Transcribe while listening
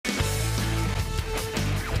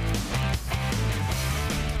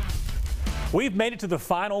We've made it to the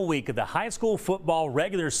final week of the high school football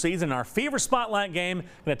regular season. Our Fever Spotlight game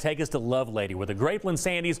going to take us to Lovelady, where the Grapeland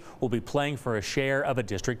Sandies will be playing for a share of a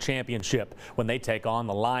district championship when they take on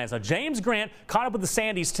the Lions. Now, James Grant caught up with the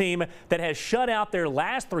Sandies team that has shut out their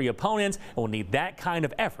last three opponents and will need that kind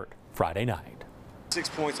of effort Friday night. 6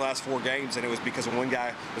 points last 4 games, and it was because one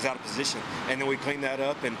guy was out of position. And then we cleaned that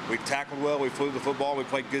up, and we tackled well, we flew the football, we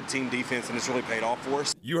played good team defense, and it's really paid off for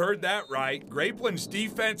us. You heard that right. Grapeland's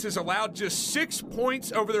defense has allowed just 6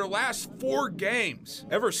 points over their last 4 games.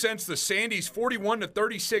 Ever since the Sandies'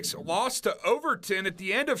 41-36 loss to Overton at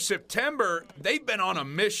the end of September, they've been on a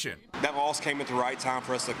mission. That loss came at the right time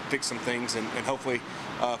for us to fix some things and hopefully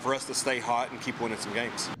for us to stay hot and keep winning some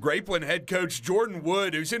games. Grapeland head coach Jordan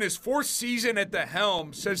Wood, who's in his 4th season at the helm,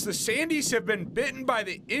 says the Sandies have been bitten by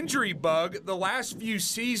the injury bug the last few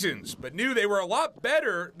seasons, but knew they were a lot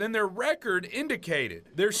better than their record indicated.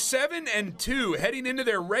 They're 7-2 heading into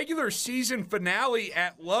their regular season finale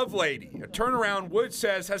at Lovelady. A turnaround, Wood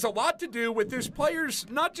says, has a lot to do with his players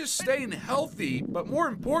not just staying healthy, but more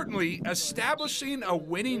importantly, establishing a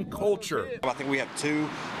winning culture. I think we have 2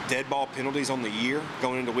 dead ball penalties on the year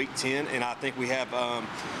going into week 10, and I think we have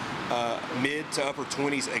mid to upper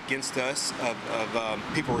 20s against us of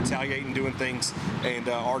people retaliating, doing things, and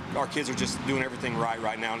our kids are just doing everything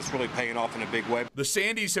right now, and it's really paying off in a big way. The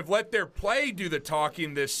Sandies have let their play do the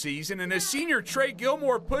talking this season, and as senior Trey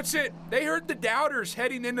Gilmore puts it, they heard the doubters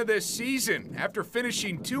heading into this season after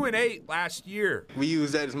finishing 2-8 last year. We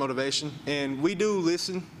use that as motivation, and we do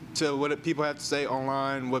listen to what people have to say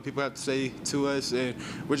online, what people have to say to us, and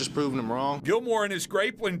we're just proving them wrong. Gilmore and his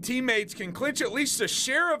Grapeland teammates can clinch at least a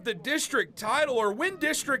share of the district title or win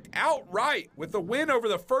district outright with a win over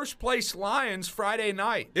the first-place Lions Friday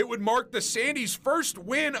night. It would mark the Sandies' first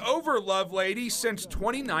win over Lovelady since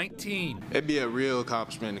 2019. It'd be a real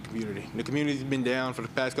accomplishment in the community. The community's been down for the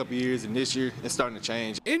past couple of years, and this year it's starting to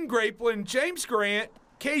change. In Grapeland, James Grant,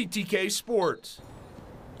 KTK Sports.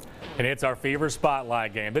 And it's our Fever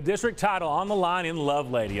Spotlight game. The district title on the line in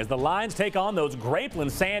Lovelady as the Lions take on those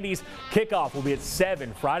Grapeland Sandies. Kickoff will be at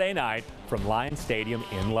 7 Friday night from Lions Stadium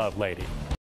in Lovelady.